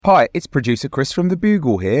Hi, it's producer Chris from The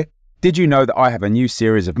Bugle here. Did you know that I have a new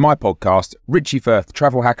series of my podcast, Richie Firth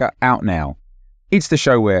Travel Hacker, out now? It's the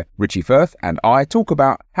show where Richie Firth and I talk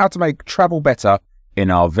about how to make travel better in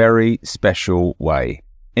our very special way.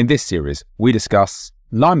 In this series, we discuss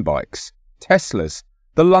Lime bikes, Teslas,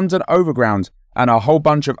 the London Overground, and a whole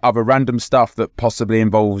bunch of other random stuff that possibly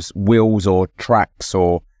involves wheels or tracks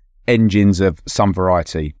or engines of some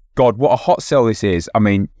variety. God, what a hot sell this is. I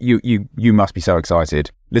mean, you must be so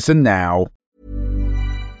excited. Listen now.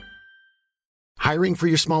 Hiring for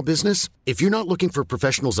your small business? If you're not looking for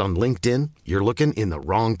professionals on LinkedIn, you're looking in the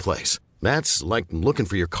wrong place. That's like looking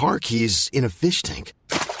for your car keys in a fish tank.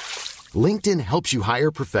 LinkedIn helps you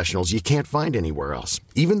hire professionals you can't find anywhere else,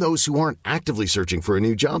 even those who aren't actively searching for a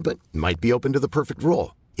new job but might be open to the perfect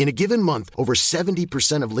role. In a given month, over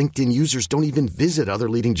 70% of LinkedIn users don't even visit other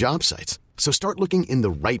leading job sites. So start looking in the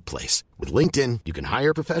right place. With LinkedIn, you can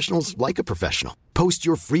hire professionals like a professional. Post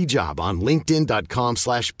your free job on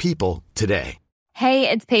linkedin.com/people today. Hey,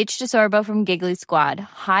 it's Paige DeSorbo from Giggly Squad.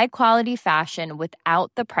 High quality fashion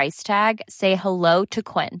without the price tag. Say hello to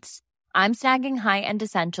Quince. I'm snagging high-end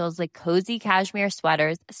essentials like cozy cashmere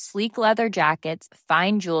sweaters, sleek leather jackets,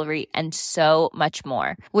 fine jewelry, and so much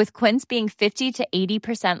more. With Quince being 50 to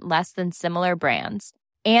 80% less than similar brands.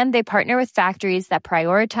 And they partner with factories that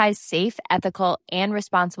prioritize safe, ethical, and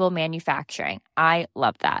responsible manufacturing. I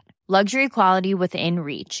love that. Luxury quality within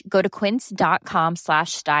reach. Go to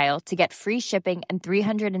quince.com/style to get free shipping and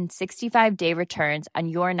 365-day returns on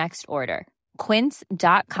your next order.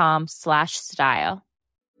 Quince.com/style.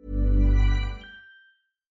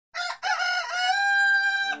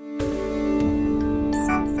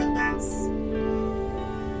 Something else.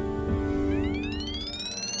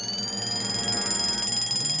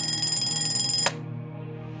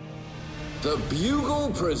 The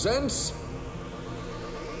Bugle presents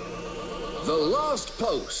The Last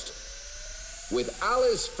Post with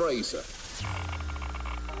Alice Fraser.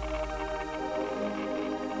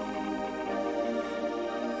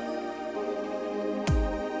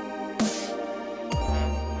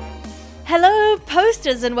 Hello,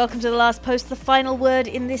 posters, and welcome to The Last Post, the final word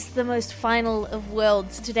in this, the most final of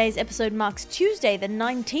worlds. Today's episode marks Tuesday, the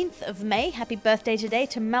 19th of May. Happy birthday today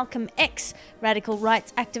to Malcolm X, radical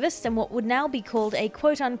rights activist, and what would now be called a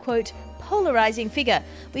quote-unquote polarizing figure.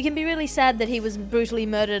 We can be really sad that he was brutally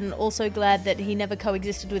murdered and also glad that he never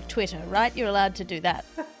coexisted with Twitter, right? You're allowed to do that.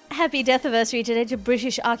 Happy death anniversary today to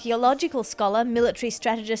British archaeological scholar, military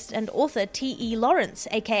strategist and author T.E. Lawrence,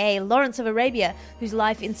 aka Lawrence of Arabia, whose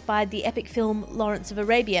life inspired the epic film Lawrence of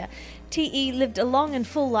Arabia. T.E. lived a long and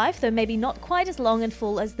full life, though maybe not quite as long and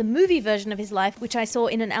full as the movie version of his life, which I saw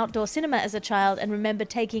in an outdoor cinema as a child and remember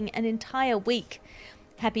taking an entire week.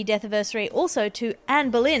 Happy death anniversary also to Anne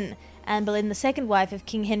Boleyn. Anne Boleyn, the second wife of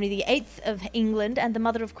King Henry VIII of England and the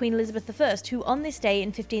mother of Queen Elizabeth I, who on this day in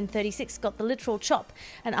 1536 got the literal chop.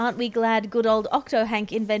 And aren't we glad good old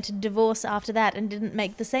Octohank invented divorce after that and didn't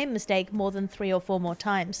make the same mistake more than 3 or 4 more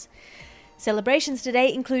times. Celebrations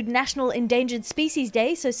today include National Endangered Species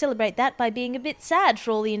Day, so celebrate that by being a bit sad for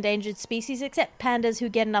all the endangered species except pandas who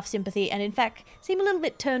get enough sympathy and in fact seem a little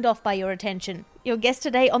bit turned off by your attention. Your guest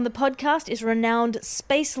today on the podcast is renowned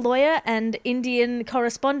space lawyer and Indian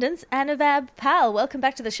correspondent Anuvab Pal. Welcome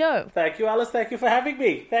back to the show. Thank you, Alice. Thank you for having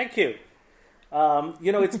me. Thank you.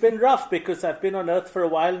 It's been rough because I've been on Earth for a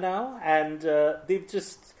while now and they've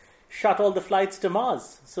just shut all the flights to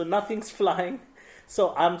Mars. So nothing's flying.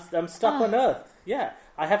 So I'm stuck on Earth. Yeah,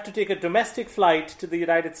 I have to take a domestic flight to the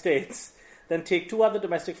United States, then take 2 other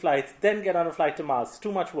domestic flights, then get on a flight to Mars.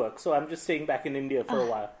 Too much work. So I'm just staying back in India for a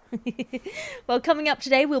while. Well, coming up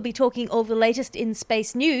today, we'll be talking all the latest in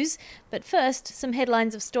space news. But first, some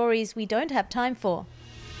headlines of stories we don't have time for.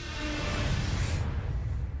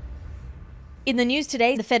 In the news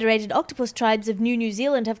today, the Federated Octopus Tribes of New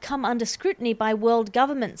Zealand have come under scrutiny by world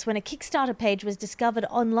governments when a Kickstarter page was discovered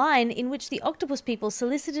online in which the octopus people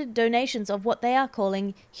solicited donations of what they are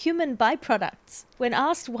calling human byproducts. When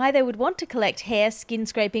asked why they would want to collect hair, skin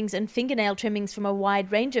scrapings and fingernail trimmings from a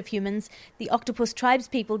wide range of humans, the Octopus Tribes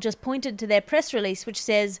people just pointed to their press release which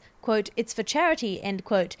says, quote, "It's for charity," end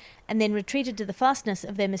quote, and then retreated to the fastness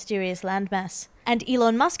of their mysterious landmass. And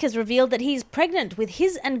Elon Musk has revealed that he's pregnant with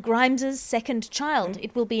his and Grimes' second child.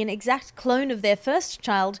 It will be an exact clone of their first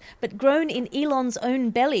child, but grown in Elon's own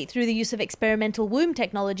belly through the use of experimental womb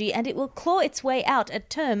technology, and it will claw its way out at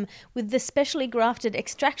term with the specially grafted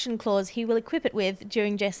extraction claws he will equip it with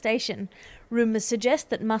during gestation. Rumours suggest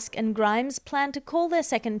that Musk and Grimes plan to call their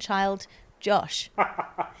second child Josh.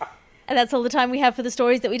 And that's all the time we have for the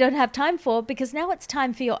stories that we don't have time for, because now it's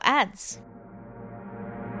time for your ads.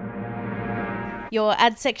 Your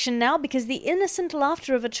ad section now, because the innocent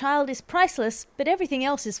laughter of a child is priceless, but everything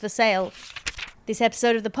else is for sale. This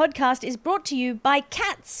episode of the podcast is brought to you by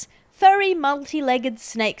cats. Furry, multi-legged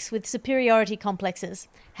snakes with superiority complexes.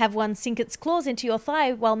 Have one sink its claws into your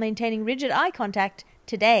thigh while maintaining rigid eye contact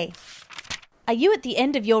today. Are you at the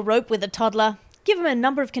end of your rope with a toddler? Give them a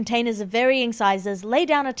number of containers of varying sizes, lay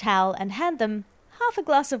down a towel, and hand them half a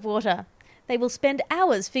glass of water. They will spend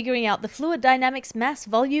hours figuring out the fluid dynamics, mass,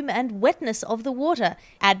 volume, and wetness of the water.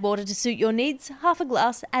 Add water to suit your needs, half a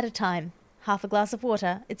glass at a time. Half a glass of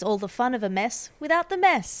water. It's all the fun of a mess without the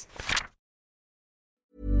mess.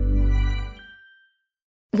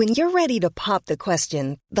 When you're ready to pop the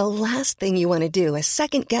question, the last thing you want to do is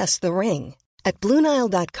second-guess the ring. At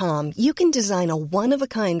BlueNile.com, you can design a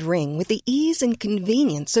one-of-a-kind ring with the ease and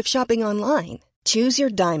convenience of shopping online. Choose your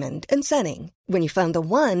diamond and setting. When you find the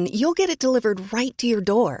one, you'll get it delivered right to your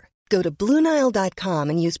door. Go to BlueNile.com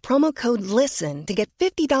and use promo code LISTEN to get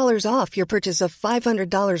 $50 off your purchase of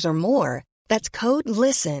 $500 or more. That's code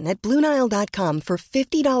LISTEN at BlueNile.com for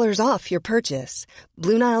 $50 off your purchase.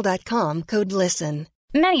 BlueNile.com, code LISTEN.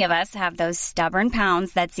 Many of us have those stubborn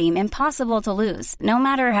pounds that seem impossible to lose, no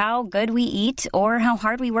matter how good we eat or how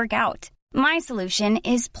hard we work out. My solution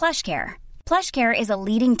is PlushCare. PlushCare is a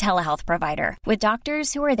leading telehealth provider with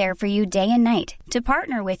doctors who are there for you day and night to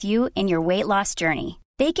partner with you in your weight loss journey.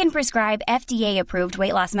 They can prescribe FDA-approved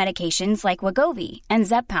weight loss medications like Wegovy and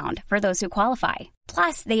Zepbound for those who qualify.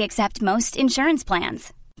 Plus, they accept most insurance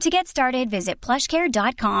plans. To get started, visit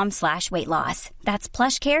plushcare.com/weightloss. That's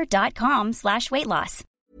plushcare.com/weightloss.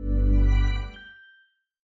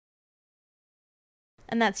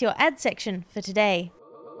 And that's your ad section for today.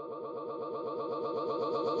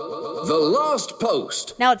 The Last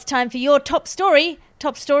Post. Now it's time for your top story.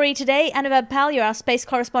 Top story today, Anubhav Pal, you're our space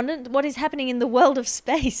correspondent. What is happening in the world of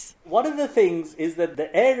space? One of the things is that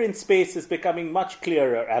the air in space is becoming much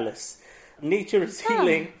clearer, Alice. Nature is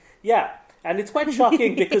healing. Yeah. And it's quite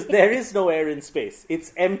shocking because there is no air in space.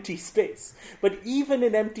 It's empty space. But even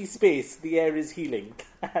in empty space, the air is healing.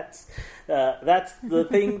 That's the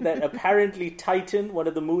thing that apparently Titan, one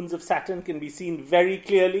of the moons of Saturn, can be seen very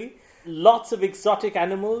clearly. Lots of exotic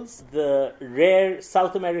animals. The rare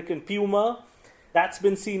South American puma, that's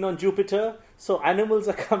been seen on Jupiter. So animals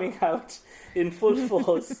are coming out in full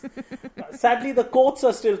force. Sadly, the courts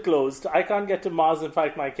are still closed. I can't get to Mars and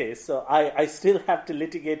fight my case, so I still have to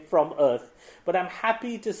litigate from Earth. But I'm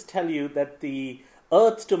happy to tell you that the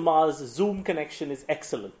Earth to Mars Zoom connection is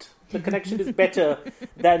excellent. The connection is better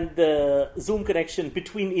than the Zoom connection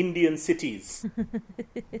between Indian cities.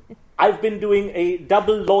 I've been doing a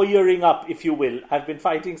double lawyering up, if you will. I've been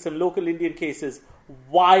fighting some local Indian cases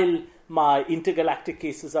while my intergalactic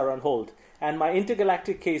cases are on hold. And my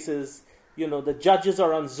intergalactic cases, the judges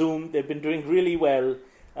are on Zoom. They've been doing really well.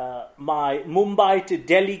 My Mumbai to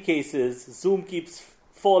Delhi cases, Zoom keeps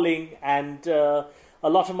falling, and a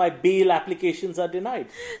lot of my bail applications are denied.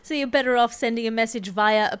 So you're better off sending a message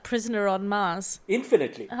via a prisoner on Mars.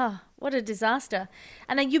 Infinitely. Oh, what a disaster.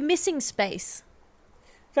 And are you missing space?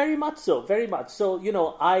 Very much so, very much. So,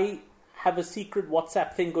 I have a secret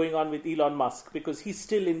WhatsApp thing going on with Elon Musk because he's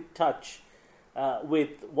still in touch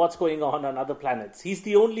with what's going on other planets. He's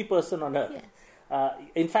the only person on Earth. Yes.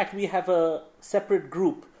 In fact, we have a separate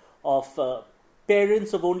group of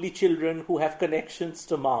parents of only children who have connections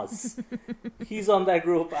to Mars. He's on that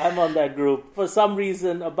group, I'm on that group. For some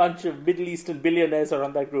reason, a bunch of Middle Eastern billionaires are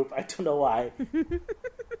on that group. I don't know why.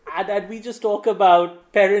 And we just talk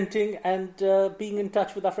about parenting and being in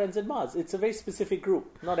touch with our friends in Mars. It's a very specific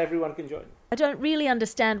group. Not everyone can join. I don't really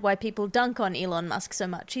understand why people dunk on Elon Musk so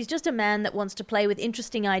much. He's just a man that wants to play with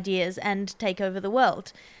interesting ideas and take over the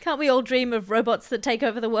world. Can't we all dream of robots that take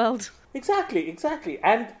over the world? Exactly.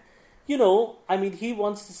 And he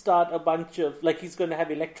wants to start a bunch of, he's going to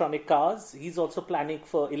have electronic cars. He's also planning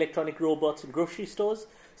for electronic robots in grocery stores.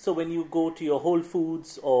 So when you go to your Whole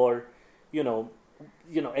Foods or,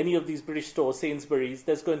 any of these British stores, Sainsbury's,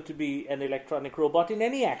 there's going to be an electronic robot in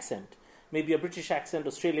any accent. Maybe a British accent,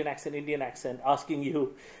 Australian accent, Indian accent, asking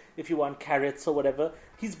you if you want carrots or whatever.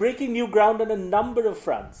 He's breaking new ground on a number of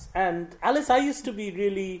fronts. And Alice, I used to be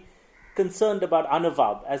really concerned about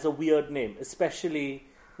Anubhav as a weird name, especially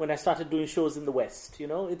when I started doing shows in the West.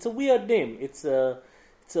 It's a weird name. It's a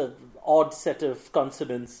odd set of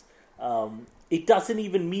consonants. It doesn't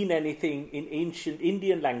even mean anything in ancient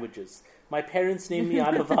Indian languages. My parents named me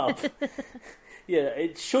Anubhav.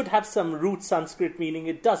 It should have some root Sanskrit meaning.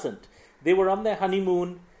 It doesn't. They were on their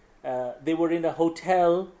honeymoon. They were in a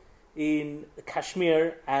hotel in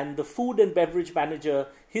Kashmir, and the food and beverage manager,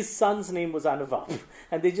 his son's name was Anubhav,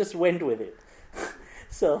 and they just went with it.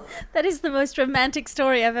 So that is the most romantic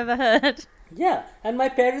story I've ever heard. Yeah, and my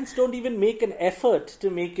parents don't even make an effort to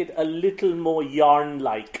make it a little more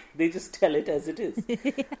yarn-like. They just tell it as it is.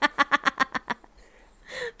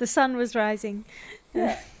 The sun was rising.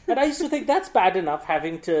 Yeah. And I used to think that's bad enough,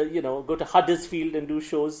 having to, go to Huddersfield and do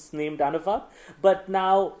shows named Anuvab. But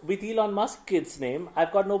now, with Elon Musk's kid's name,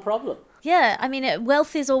 I've got no problem. Yeah, I mean,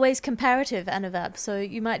 wealth is always comparative, Anuvab. So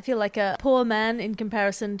you might feel like a poor man in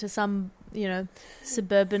comparison to some,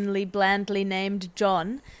 suburbanly, blandly named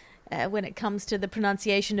John when it comes to the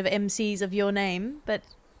pronunciation of MCs of your name. But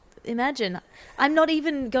imagine, I'm not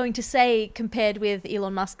even going to say compared with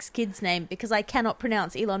Elon Musk's kid's name because I cannot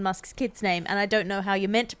pronounce Elon Musk's kid's name and I don't know how you're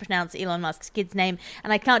meant to pronounce Elon Musk's kid's name,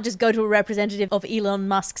 and I can't just go to a representative of Elon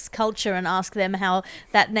Musk's culture and ask them how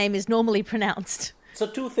that name is normally pronounced. So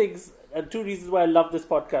two things, two reasons why I love this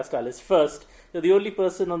podcast, Alice. First, you're the only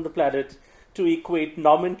person on the planet to equate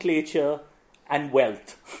nomenclature and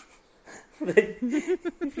wealth.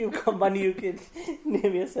 If you've got money, you can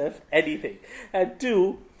name yourself anything. And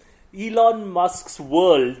two, Elon Musk's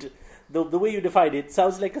world, the way you define it,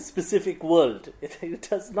 sounds like a specific world. It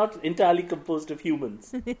is not entirely composed of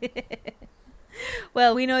humans.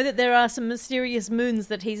 Well, we know that there are some mysterious moons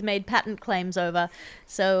that he's made patent claims over,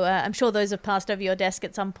 so I'm sure those have passed over your desk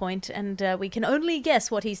at some point, and we can only guess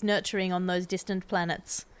what he's nurturing on those distant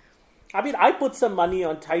planets. I mean, I put some money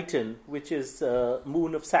on Titan, which is a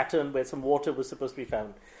moon of Saturn where some water was supposed to be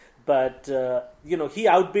found. But, he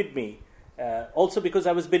outbid me. Also because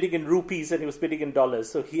I was bidding in rupees and he was bidding in dollars,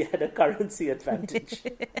 so he had a currency advantage.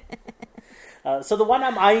 So the one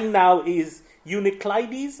I'm eyeing now is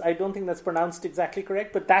Euclides. I don't think that's pronounced exactly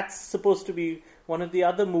correct, but that's supposed to be one of the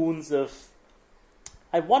other moons of,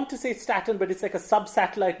 I want to say Saturn, but it's like a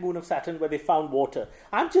sub-satellite moon of Saturn where they found water.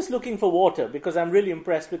 I'm just looking for water because I'm really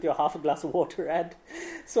impressed with your half a glass of water ad.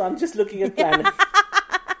 So I'm just looking at planets.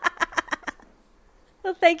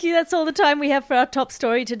 Well, thank you. That's all the time we have for our top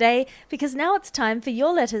story today, because now it's time for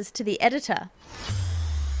your letters to the editor.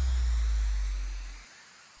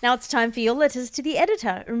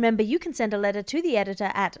 Remember, you can send a letter to the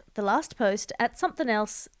editor at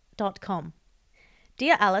thelastpost@somethingelse.com.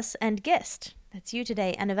 Dear Alice and guest, that's you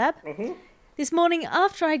today, Anuvab. Mm-hmm. This morning,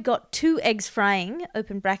 after I got 2 eggs frying,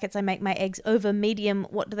 open brackets, I make my eggs over medium,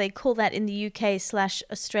 what do they call that in the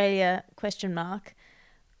UK/Australia, ?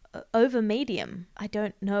 Over medium. I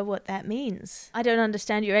don't know what that means. I don't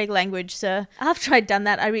understand your egg language, sir. After I'd done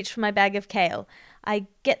that, I reached for my bag of kale. I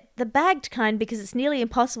get the bagged kind because it's nearly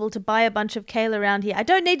impossible to buy a bunch of kale around here. I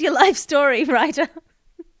don't need your life story, writer.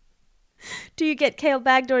 Do you get kale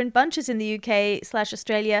bagged or in bunches in the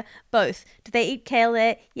UK/Australia? Both. Do they eat kale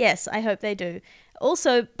there? Yes, I hope they do.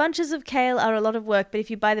 Also, bunches of kale are a lot of work, but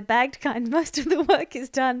if you buy the bagged kind, most of the work is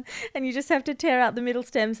done, and you just have to tear out the middle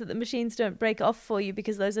stems so that the machines don't break off for you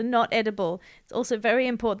because those are not edible. It's also very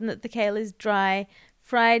important that the kale is dry.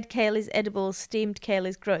 Fried kale is edible, steamed kale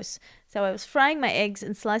is gross. So I was frying my eggs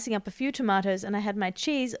and slicing up a few tomatoes, and I had my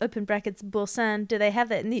cheese, open brackets, boursin. Do they have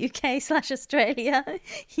that in the UK/Australia?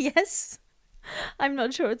 Yes. I'm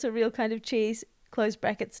not sure it's a real kind of cheese. Close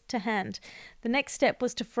brackets, to hand. The next step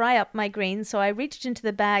was to fry up my greens, so I reached into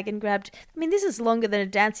the bag and grabbed, this is longer than a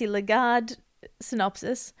Dancy Lagarde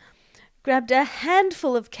synopsis, grabbed a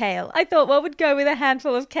handful of kale. I thought, what would go with a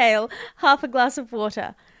handful of kale? Half a glass of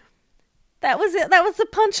water. That was it. That was the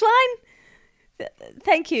punchline.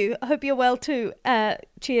 Thank you. I hope you're well too.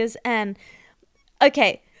 Cheers, Anne.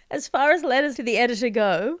 Okay. As far as letters to the editor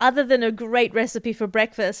go, other than a great recipe for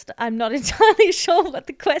breakfast, I'm not entirely sure what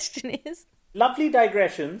the question is. Lovely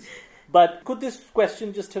digressions, but could this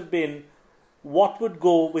question just have been, what would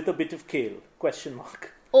go with a bit of kale? ?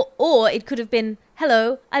 Or it could have been,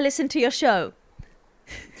 hello, I listened to your show.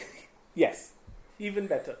 Yes, even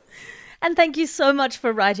better. And thank you so much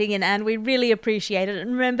for writing in, Anne. We really appreciate it.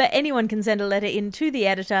 And remember, anyone can send a letter in to the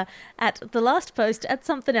editor at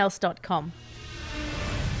thelastpost@somethingelse.com.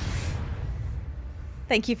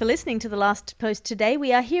 Thank you for listening to The Last Post today.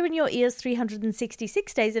 We are here in your ears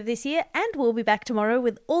 366 days of this year, and we'll be back tomorrow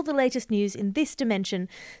with all the latest news in this dimension.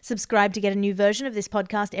 Subscribe to get a new version of this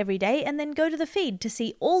podcast every day, and then go to the feed to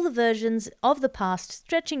see all the versions of the past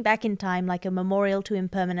stretching back in time like a memorial to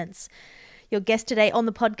impermanence. Your guest today on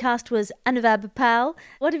the podcast was Anuvab Pal.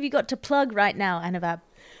 What have you got to plug right now, Anuvab?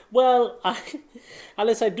 Well,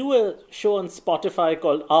 Alice, I do a show on Spotify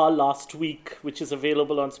called Our Last Week, which is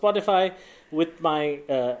available on Spotify with my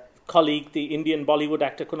colleague, the Indian Bollywood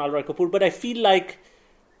actor Kunal Roy Kapoor. But I feel like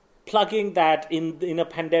plugging that in a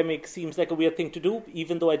pandemic seems like a weird thing to do,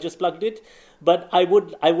 even though I just plugged it. But I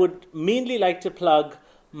would mainly like to plug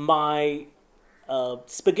my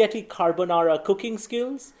spaghetti carbonara cooking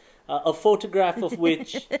skills. a photograph of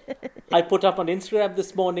which I put up on Instagram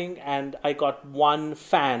this morning, and I got one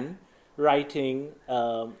fan writing,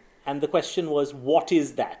 and the question was, what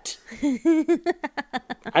is that?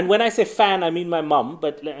 And when I say fan, I mean my mum,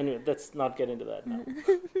 but anyway, let's not get into that now.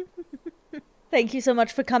 Thank you so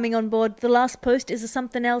much for coming on board. The Last Post is a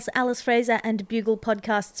Something Else Alice Fraser and Bugle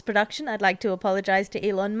Podcasts production. I'd like to apologise to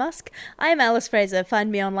Elon Musk. I am Alice Fraser.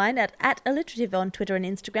 Find me online at Alliterative on Twitter and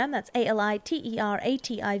Instagram. That's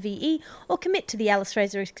ALITERATIVE. Or commit to the Alice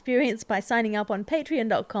Fraser experience by signing up on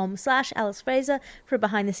patreon.com/Alice Fraser for a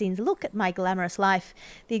behind-the-scenes look at my glamorous life.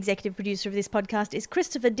 The executive producer of this podcast is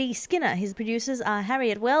Christopher D. Skinner. His producers are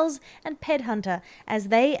Harriet Wells and Ped Hunter. As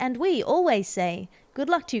they and we always say, good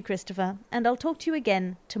luck to you, Christopher, and I'll talk to you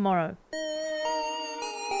again tomorrow.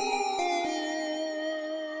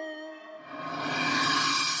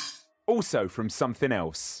 Also from Something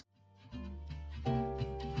Else.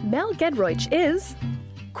 Mel Gedroych is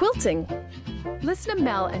quilting. Listen to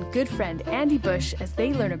Mel and good friend Andy Bush as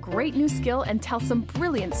they learn a great new skill and tell some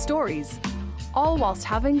brilliant stories, all whilst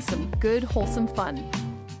having some good, wholesome fun.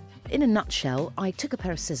 In a nutshell, I took a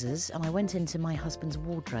pair of scissors and I went into my husband's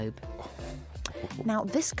wardrobe. Now,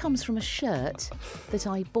 this comes from a shirt that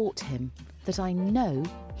I bought him that I know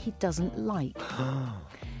he doesn't like.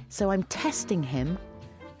 So I'm testing him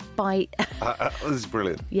by... this is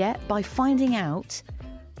brilliant. Yeah, by finding out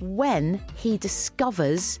when he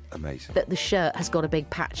discovers Amazing. That the shirt has got a big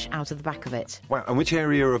patch out of the back of it. Wow, and which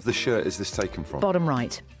area of the shirt is this taken from? Bottom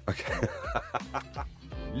right. Okay.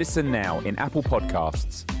 Listen now in Apple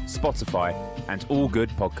Podcasts, Spotify, and all good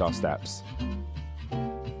podcast apps.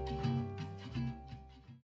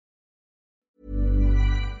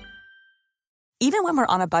 Even when we're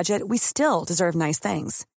on a budget, we still deserve nice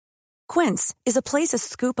things. Quince is a place to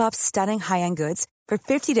scoop up stunning high-end goods for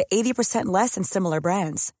 50 to 80% less than similar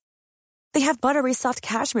brands. They have buttery soft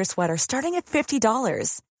cashmere sweaters starting at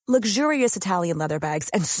 $50, luxurious Italian leather bags,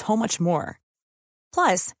 and so much more.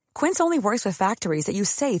 Plus, Quince only works with factories that use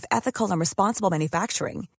safe, ethical, and responsible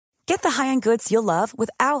manufacturing. Get the high-end goods you'll love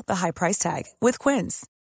without the high price tag with Quince.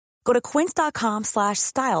 Go to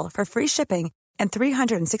quince.com/style for free shipping and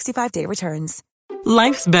 365-day returns.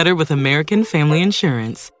 Life's better with American Family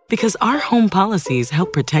Insurance because our home policies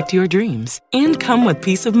help protect your dreams and come with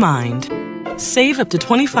peace of mind. Save up to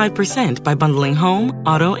 25% by bundling home,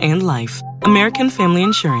 auto, and life. American Family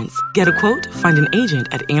Insurance. Get a quote, find an agent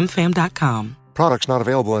at amfam.com. Products not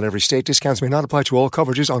available in every state. Discounts may not apply to all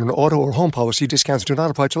coverages on an auto or home policy. Discounts do not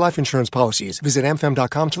apply to life insurance policies. Visit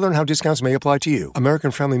amfam.com to learn how discounts may apply to you.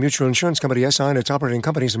 American Family Mutual Insurance Company, SI, and its operating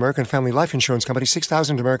companies, American Family Life Insurance Company,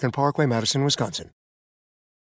 6000 American Parkway, Madison, Wisconsin.